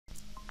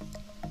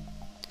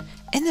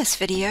In this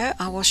video,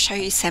 I will show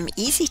you some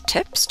easy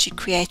tips to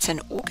create an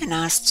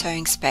organized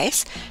sewing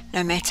space,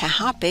 no matter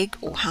how big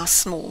or how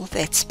small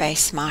that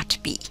space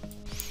might be.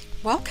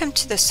 Welcome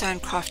to the Sew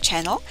 & Craft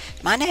channel.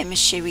 My name is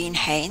Shereen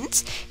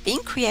Haynes.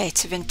 Being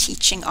creative and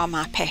teaching are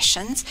my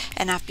passions,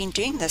 and I've been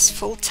doing this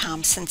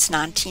full-time since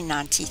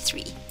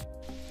 1993.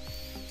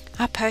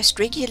 I post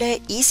regular,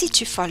 easy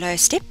to follow,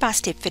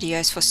 step-by-step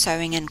videos for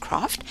sewing and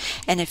craft,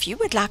 and if you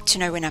would like to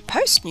know when I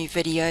post new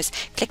videos,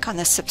 click on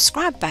the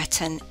subscribe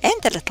button and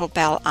the little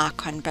bell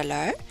icon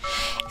below.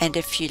 And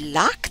if you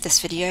like this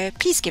video,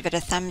 please give it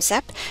a thumbs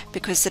up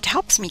because it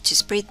helps me to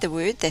spread the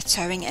word that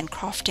sewing and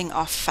crafting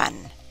are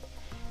fun.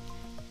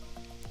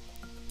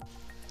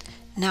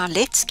 Now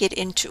let's get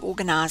into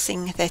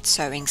organizing that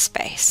sewing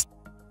space.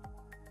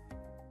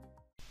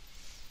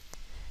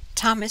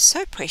 Time is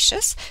so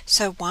precious,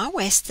 so why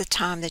waste the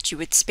time that you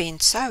would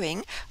spend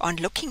sewing on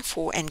looking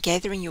for and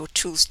gathering your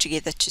tools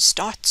together to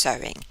start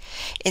sewing?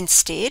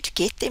 Instead,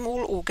 get them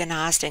all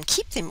organized and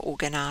keep them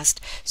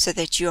organized so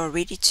that you are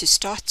ready to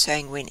start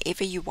sewing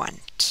whenever you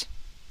want.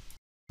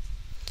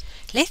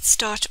 Let's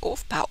start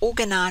off by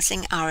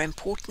organizing our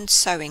important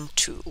sewing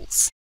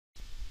tools.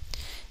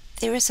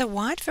 There is a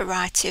wide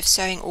variety of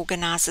sewing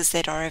organizers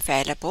that are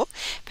available,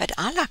 but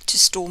I like to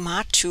store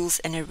my tools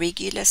in a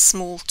regular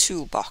small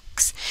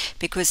toolbox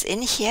because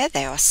in here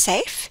they are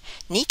safe,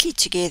 neatly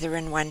together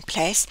in one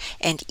place,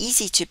 and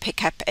easy to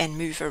pick up and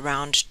move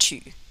around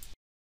too.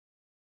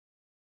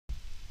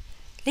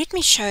 Let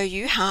me show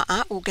you how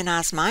I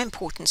organize my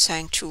important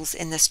sewing tools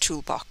in this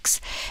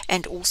toolbox,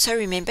 and also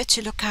remember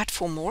to look out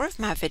for more of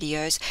my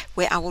videos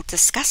where I will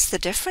discuss the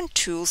different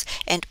tools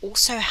and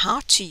also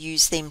how to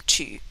use them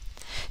too.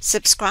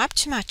 Subscribe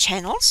to my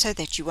channel so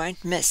that you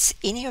won't miss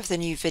any of the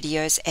new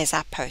videos as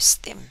I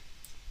post them.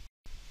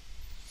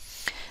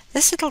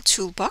 This little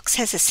toolbox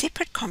has a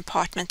separate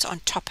compartment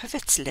on top of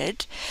its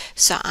lid,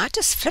 so I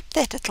just flip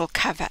that little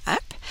cover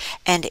up,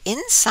 and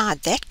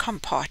inside that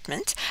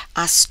compartment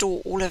I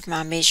store all of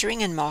my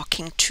measuring and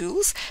marking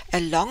tools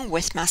along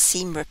with my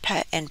seam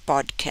ripper and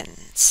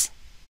bodkins.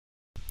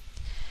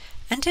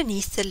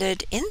 Underneath the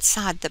lid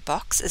inside the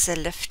box is a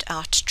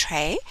lift-out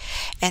tray,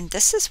 and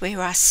this is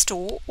where I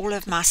store all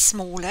of my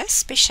smaller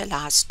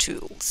specialized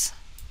tools.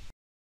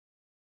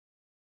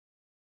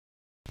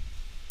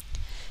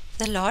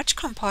 The large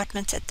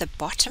compartment at the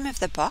bottom of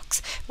the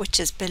box, which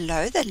is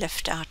below the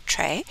lift-out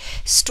tray,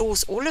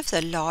 stores all of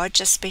the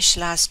larger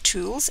specialized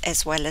tools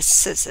as well as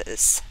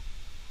scissors.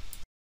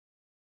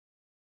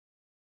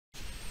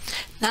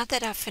 Now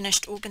that I've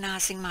finished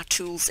organizing my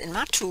tools in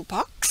my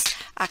toolbox,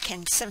 I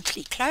can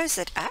simply close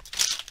it up,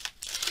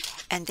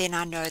 and then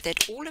I know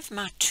that all of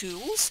my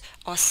tools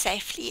are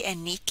safely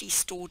and neatly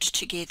stored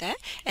together,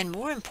 and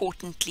more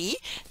importantly,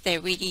 they're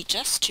ready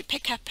just to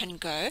pick up and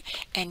go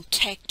and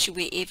take to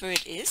wherever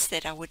it is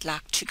that I would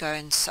like to go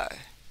and sew.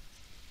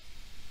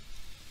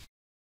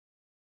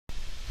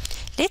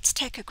 Let's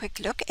take a quick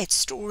look at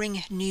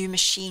storing new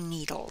machine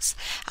needles.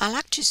 I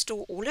like to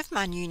store all of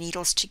my new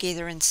needles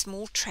together in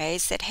small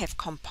trays that have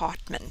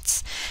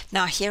compartments.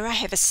 Now here I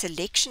have a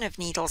selection of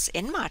needles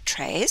in my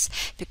trays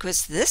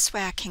because this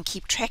way I can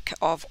keep track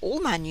of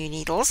all my new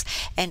needles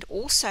and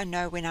also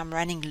know when I'm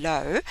running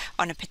low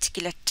on a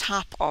particular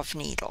type of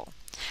needle.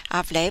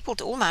 I've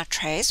labeled all my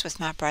trays with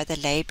my Brother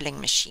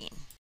labeling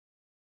machine.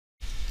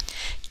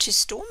 To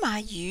store my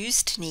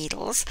used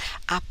needles,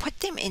 I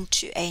put them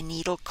into a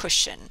needle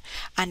cushion.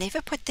 I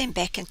never put them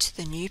back into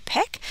the new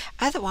pack,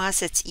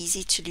 otherwise it's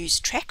easy to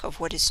lose track of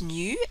what is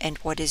new and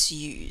what is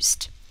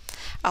used.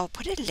 I'll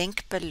put a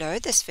link below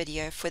this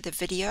video for the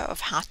video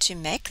of how to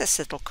make this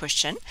little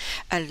cushion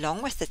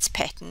along with its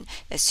pattern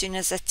as soon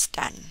as it's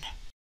done.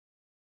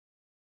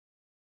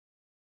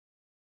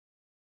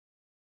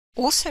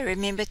 Also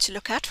remember to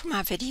look out for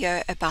my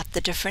video about the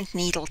different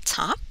needle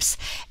types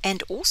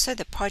and also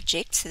the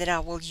projects that I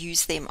will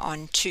use them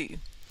on too.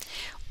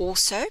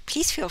 Also,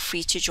 please feel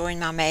free to join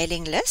my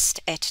mailing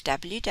list at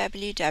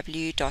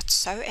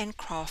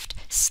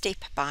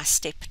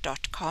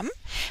www.sewandcraftstepbystep.com,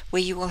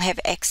 where you will have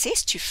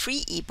access to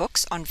free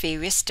ebooks on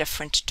various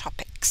different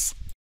topics.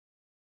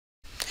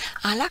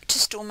 I like to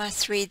store my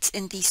threads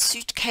in these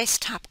suitcase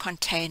type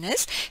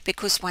containers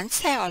because once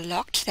they are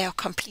locked they are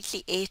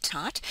completely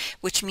airtight,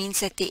 which means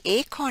that the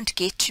air can't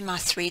get to my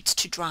threads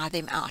to dry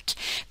them out,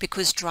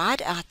 because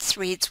dried out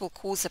threads will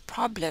cause a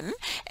problem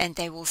and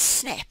they will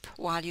snap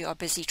while you are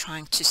busy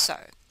trying to sew.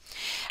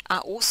 I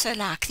also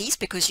like these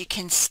because you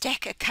can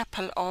stack a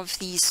couple of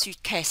these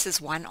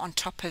suitcases one on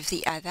top of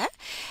the other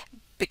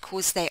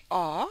because they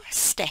are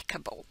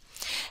stackable.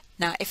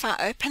 Now if I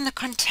open the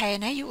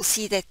container, you will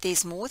see that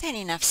there's more than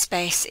enough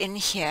space in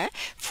here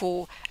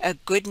for a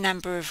good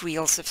number of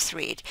reels of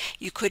thread.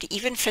 You could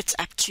even fit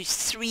up to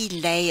 3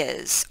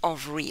 layers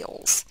of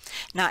reels.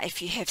 Now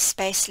if you have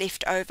space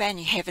left over and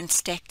you haven't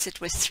stacked it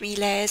with 3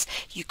 layers,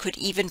 you could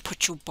even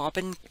put your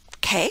bobbin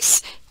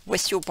case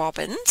with your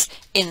bobbins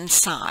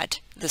inside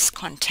this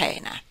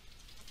container.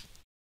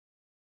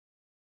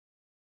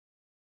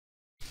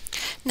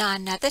 Now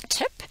another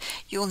tip,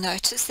 you'll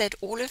notice that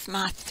all of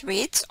my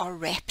threads are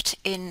wrapped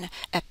in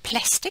a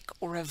plastic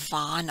or a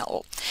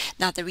vinyl.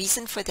 Now the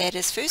reason for that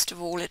is, first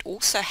of all, it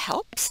also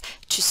helps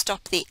to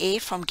stop the air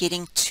from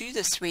getting to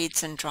the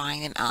threads and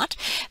drying them out,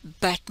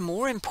 but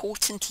more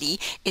importantly,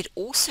 it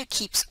also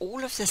keeps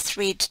all of the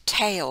thread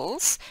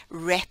tails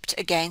wrapped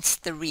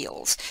against the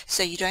reels,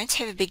 so you don't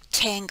have a big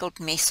tangled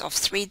mess of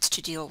threads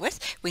to deal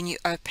with when you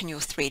open your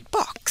thread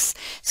box.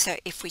 So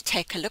if we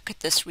take a look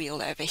at this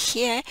reel over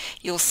here,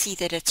 you'll see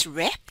that it's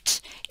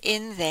wrapped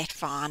in that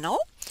vinyl,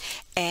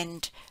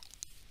 and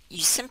you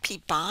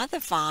simply buy the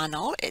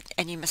vinyl,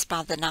 and you must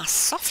buy the nice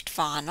soft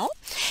vinyl,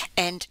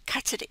 and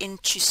cut it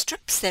into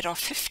strips that are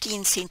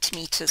 15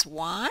 centimeters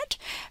wide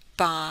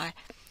by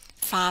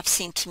 5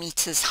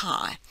 centimeters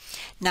high.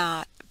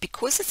 Now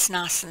because it's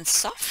nice and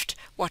soft,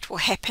 what will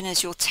happen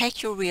is you'll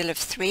take your reel of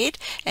thread,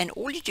 and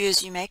all you do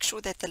is you make sure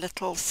that the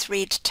little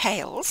thread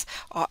tails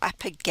are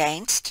up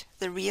against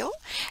the reel,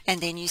 and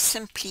then you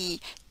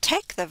simply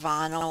take the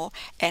vinyl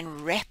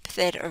and wrap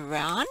that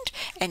around,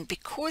 and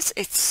because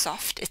it's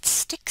soft, it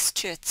sticks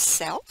to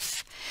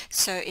itself,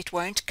 so it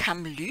won't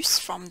come loose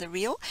from the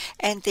reel,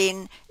 and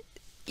then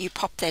you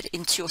pop that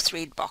into your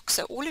thread box.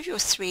 So all of your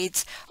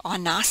threads are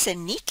nice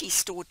and neatly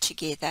stored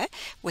together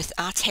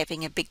without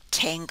having a big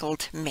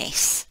tangled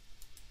mess.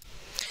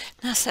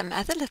 Now some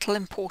other little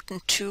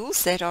important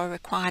tools that are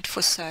required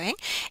for sewing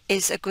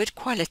is a good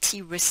quality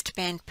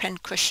wristband pin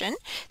cushion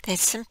that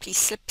simply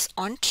slips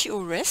onto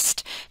your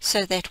wrist,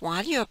 so that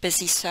while you're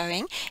busy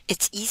sewing,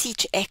 it's easy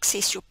to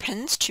access your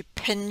pins to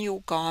pin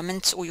your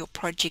garments or your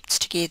projects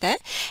together.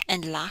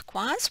 And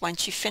likewise,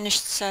 once you've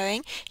finished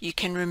sewing, you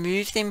can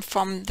remove them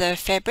from the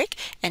fabric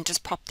and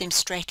just pop them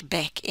straight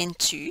back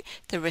into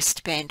the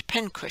wristband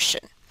pin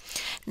cushion.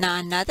 Now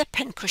another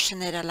pin cushion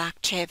that I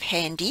like to have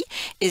handy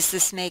is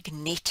this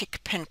magnetic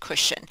pin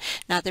cushion.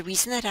 Now the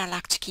reason that I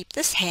like to keep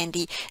this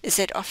handy is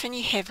that often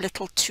you have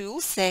little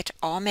tools that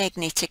are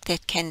magnetic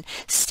that can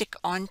stick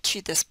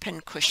onto this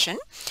pin cushion,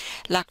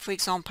 like for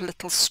example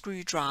little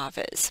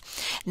screwdrivers.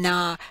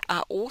 Now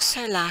I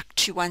also like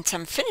to, once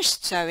I'm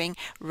finished sewing,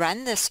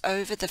 run this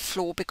over the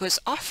floor, because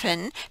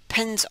often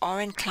pins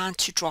are inclined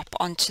to drop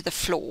onto the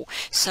floor.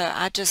 So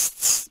I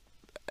just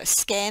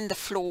scan the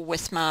floor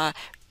with my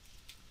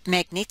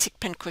magnetic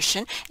pin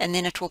cushion, and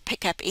then it will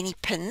pick up any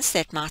pins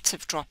that might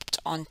have dropped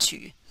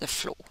onto the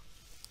floor.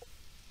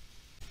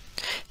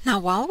 Now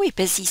while we're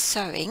busy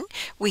sewing,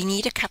 we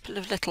need a couple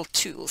of little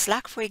tools,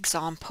 like for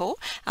example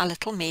our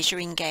little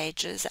measuring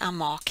gauges, our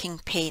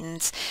marking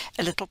pens,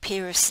 a little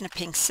pair of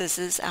snipping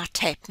scissors, our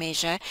tape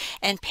measure,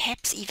 and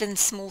perhaps even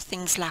small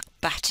things like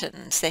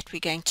buttons that we're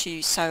going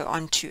to sew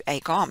onto a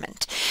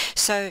garment.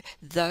 So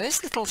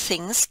those little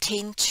things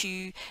tend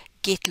to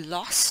get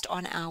lost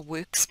on our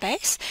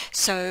workspace.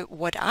 So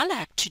what I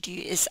like to do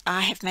is I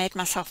have made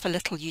myself a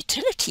little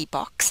utility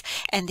box,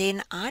 and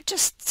then I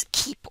just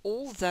keep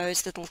all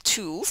those little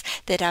tools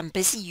that I'm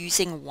busy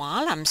using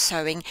while I'm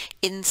sewing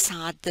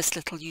inside this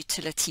little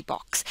utility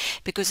box,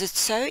 because it's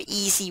so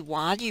easy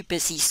while you're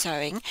busy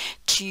sewing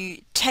to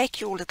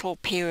take your little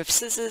pair of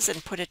scissors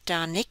and put it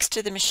down next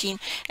to the machine,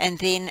 and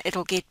then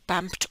it'll get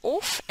bumped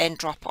off and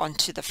drop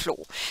onto the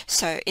floor.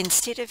 So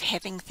instead of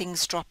having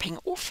things dropping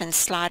off and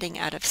sliding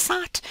out of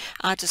sight,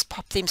 I just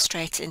pop them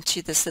straight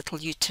into this little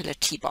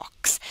utility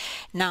box.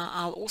 Now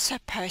I'll also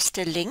post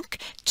a link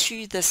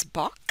to this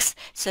box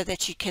so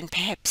that you can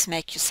perhaps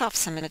make yourself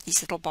some of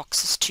these little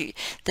boxes too.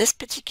 This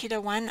particular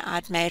one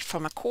I'd made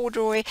from a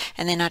corduroy,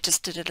 and then I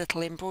just did a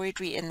little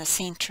embroidery in the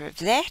center of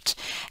that.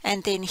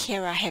 And then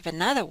here I have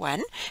another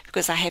one,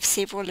 because I have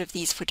several of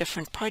these for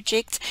different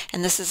projects,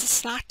 and this is a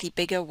slightly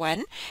bigger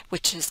one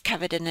which is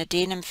covered in a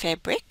denim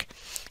fabric.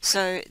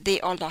 So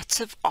there are lots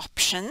of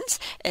options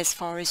as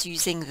far as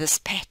using this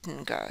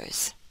pattern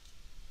goes.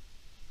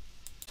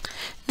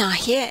 Now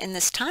here in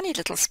this tiny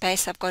little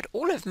space, I've got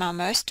all of my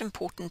most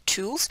important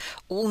tools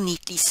all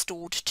neatly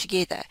stored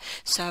together.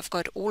 So I've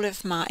got all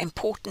of my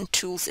important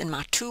tools in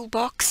my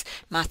toolbox,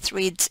 my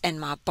threads and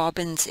my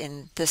bobbins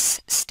in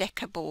this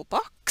stackable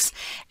box,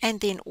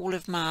 and then all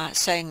of my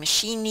sewing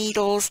machine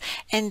needles,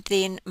 and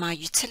then my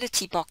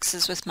utility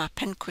boxes with my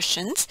pin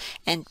cushions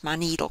and my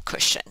needle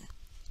cushion.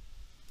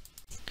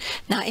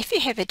 Now if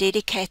you have a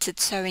dedicated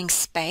sewing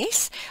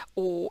space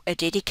or a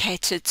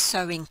dedicated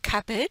sewing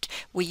cupboard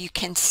where you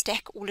can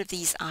stack all of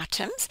these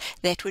items,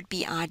 that would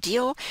be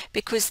ideal,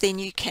 because then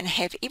you can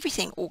have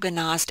everything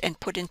organized and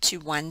put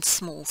into one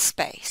small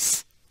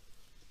space.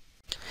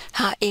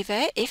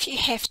 However, if you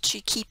have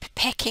to keep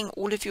packing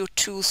all of your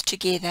tools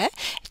together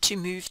to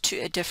move to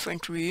a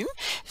different room,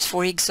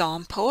 for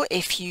example,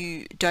 if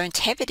you don't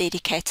have a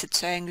dedicated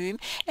sewing room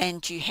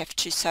and you have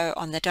to sew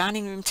on the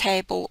dining room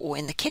table or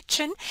in the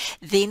kitchen,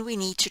 then we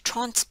need to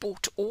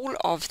transport all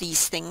of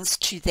these things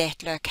to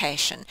that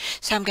location.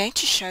 So I'm going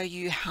to show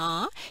you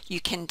how you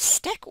can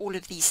stack all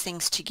of these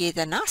things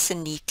together nice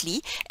and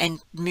neatly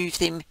and move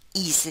them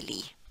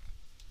easily.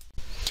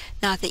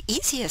 Now the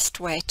easiest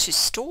way to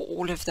store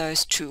all of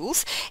those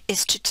tools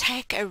is to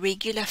take a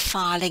regular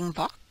filing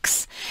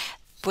box.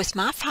 With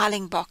my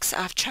filing box,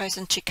 I've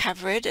chosen to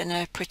cover it in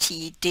a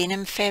pretty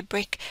denim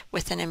fabric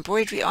with an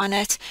embroidery on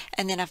it,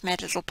 and then I've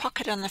made a little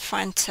pocket on the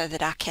front so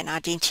that I can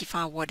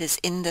identify what is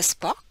in this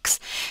box.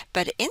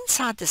 But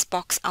inside this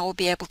box, I will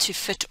be able to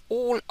fit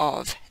all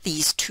of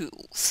these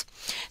tools.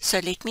 So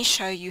let me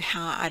show you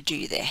how I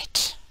do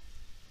that.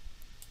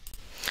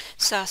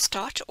 So I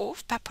start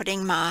off by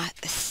putting my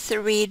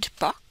thread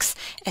box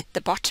at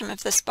the bottom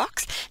of this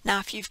box. Now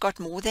if you've got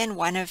more than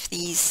one of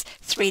these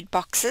thread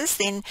boxes,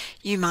 then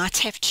you might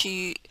have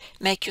to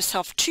make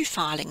yourself two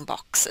filing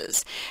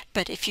boxes.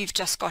 But if you've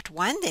just got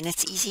one, then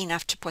it's easy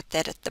enough to put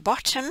that at the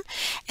bottom.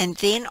 And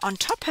then on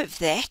top of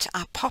that,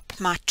 I pop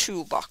my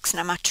toolbox.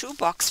 Now my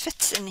toolbox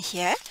fits in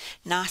here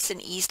nice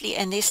and easily,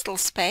 and there's still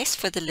space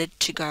for the lid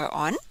to go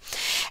on.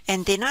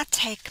 And then I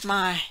take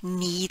my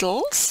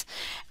needles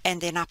and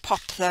then I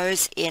pop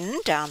those in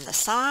down the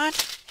side,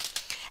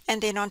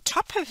 and then on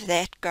top of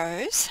that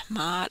goes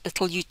my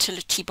little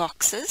utility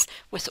boxes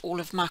with all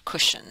of my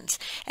cushions.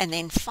 And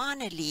then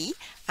finally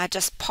I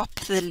just pop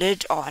the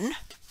lid on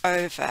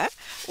over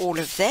all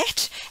of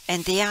that,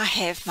 and there I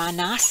have my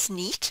nice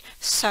neat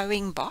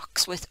sewing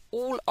box with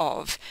all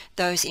of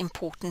those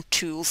important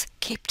tools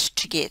kept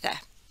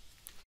together.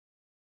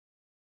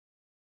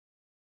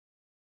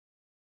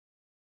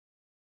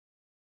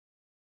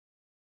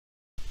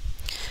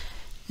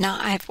 Now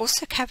I've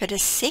also covered a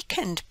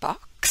second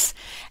box,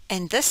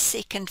 and this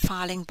second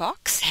filing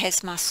box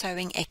has my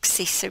sewing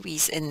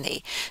accessories in there.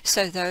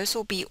 So those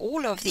will be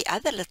all of the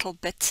other little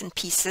bits and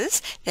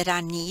pieces that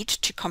I need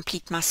to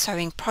complete my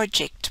sewing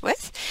project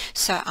with.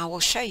 So I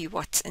will show you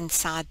what's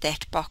inside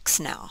that box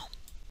now.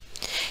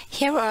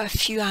 Here are a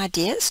few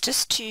ideas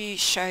just to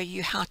show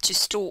you how to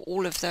store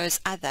all of those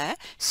other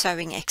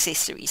sewing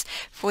accessories.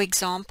 For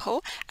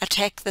example, I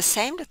take the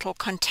same little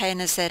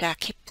containers that I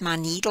kept my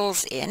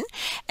needles in,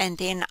 and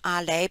then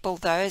I label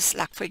those,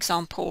 like for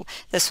example,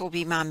 this will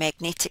be my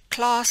magnetic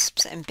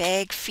clasps and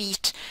bag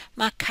feet,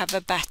 my cover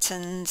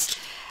buttons,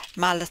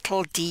 my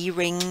little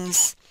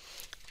D-rings,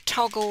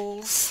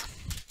 toggles,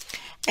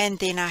 and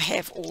then I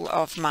have all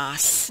of my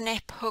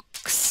snap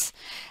hooks,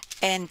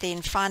 and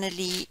then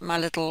finally my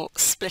little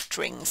split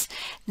rings.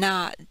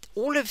 Now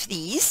all of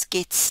these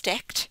get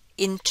stacked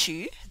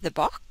into the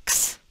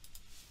box,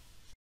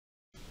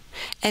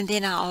 and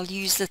then I'll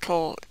use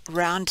little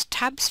round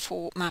tubs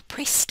for my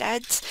press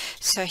studs.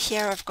 So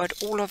here I've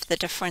got all of the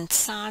different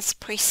size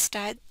press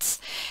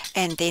studs,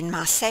 and then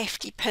my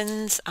safety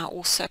pins, I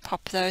also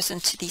pop those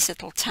into these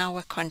little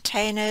tower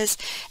containers,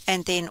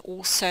 and then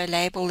also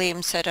label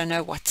them so I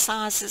know what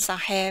sizes I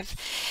have.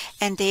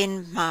 And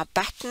then my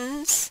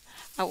buttons,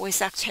 I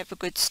always like to have a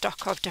good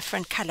stock of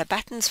different color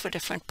buttons for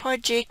different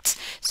projects,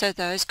 so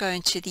those go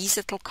into these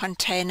little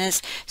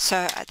containers.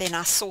 So then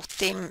I sort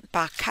them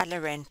by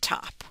color and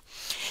type.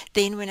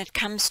 Then when it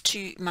comes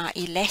to my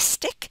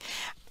elastic,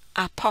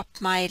 I pop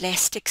my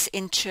elastics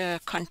into a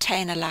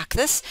container like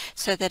this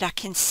so that I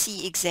can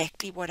see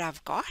exactly what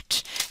I've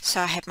got.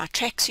 So I have my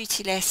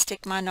tracksuit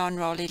elastic, my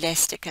non-roll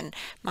elastic, and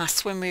my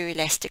swimwear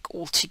elastic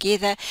all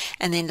together.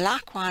 And then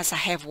likewise I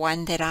have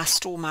one that I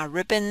store my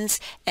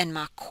ribbons and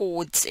my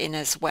cords in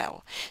as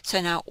well.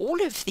 So now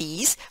all of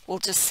these will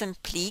just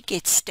simply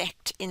get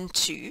stacked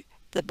into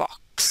the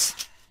box.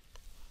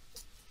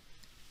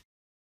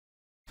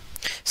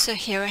 So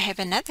here I have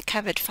another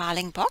covered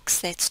filing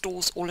box that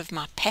stores all of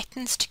my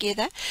patterns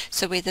together.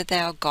 So whether they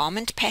are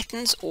garment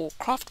patterns or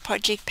craft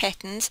project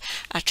patterns,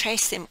 I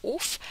trace them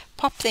off,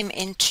 pop them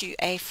into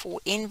A4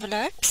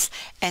 envelopes,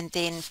 and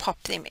then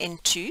pop them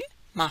into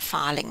my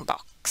filing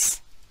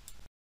box.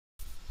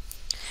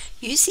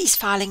 Use these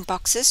filing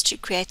boxes to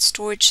create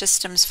storage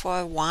systems for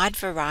a wide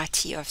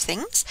variety of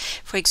things.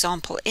 For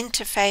example,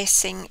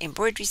 interfacing,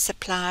 embroidery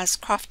supplies,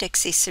 craft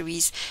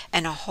accessories,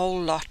 and a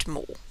whole lot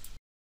more.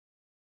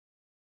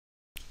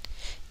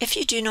 If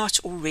you do not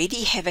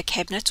already have a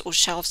cabinet or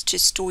shelves to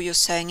store your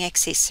sewing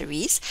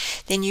accessories,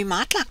 then you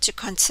might like to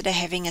consider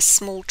having a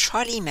small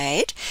trolley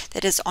made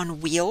that is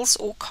on wheels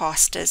or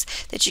casters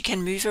that you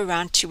can move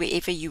around to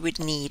wherever you would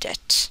need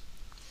it.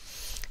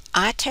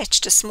 I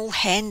attached a small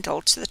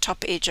handle to the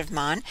top edge of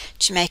mine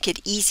to make it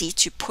easy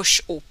to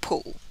push or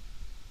pull.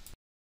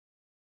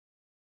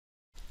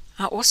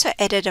 I also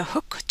added a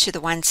hook to the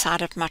one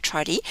side of my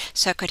trolley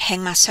so I could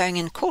hang my sewing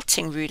and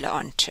quilting ruler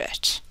onto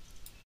it.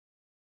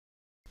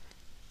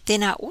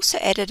 Then I also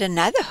added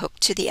another hook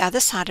to the other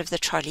side of the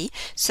trolley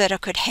so that I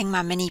could hang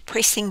my mini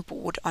pressing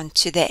board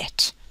onto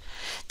that.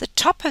 The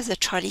top of the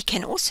trolley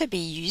can also be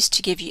used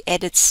to give you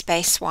added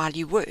space while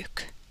you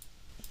work.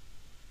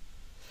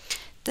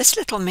 This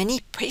little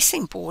mini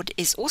pressing board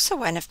is also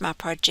one of my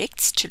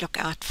projects to look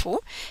out for.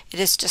 It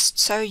is just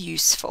so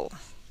useful.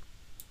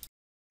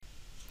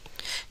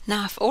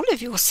 Now, if all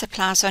of your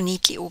supplies are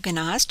neatly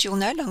organized, you'll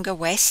no longer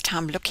waste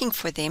time looking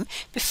for them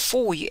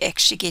before you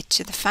actually get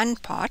to the fun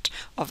part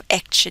of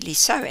actually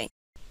sewing.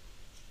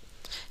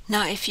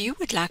 Now, if you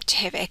would like to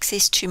have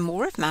access to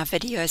more of my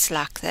videos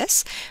like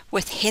this,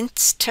 with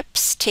hints,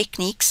 tips,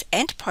 techniques,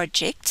 and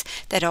projects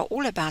that are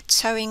all about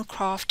sewing,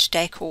 craft,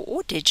 decor,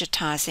 or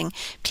digitizing,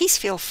 please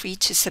feel free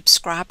to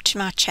subscribe to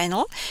my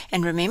channel,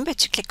 and remember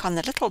to click on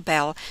the little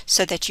bell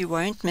so that you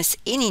won't miss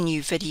any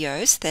new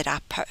videos that I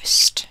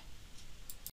post.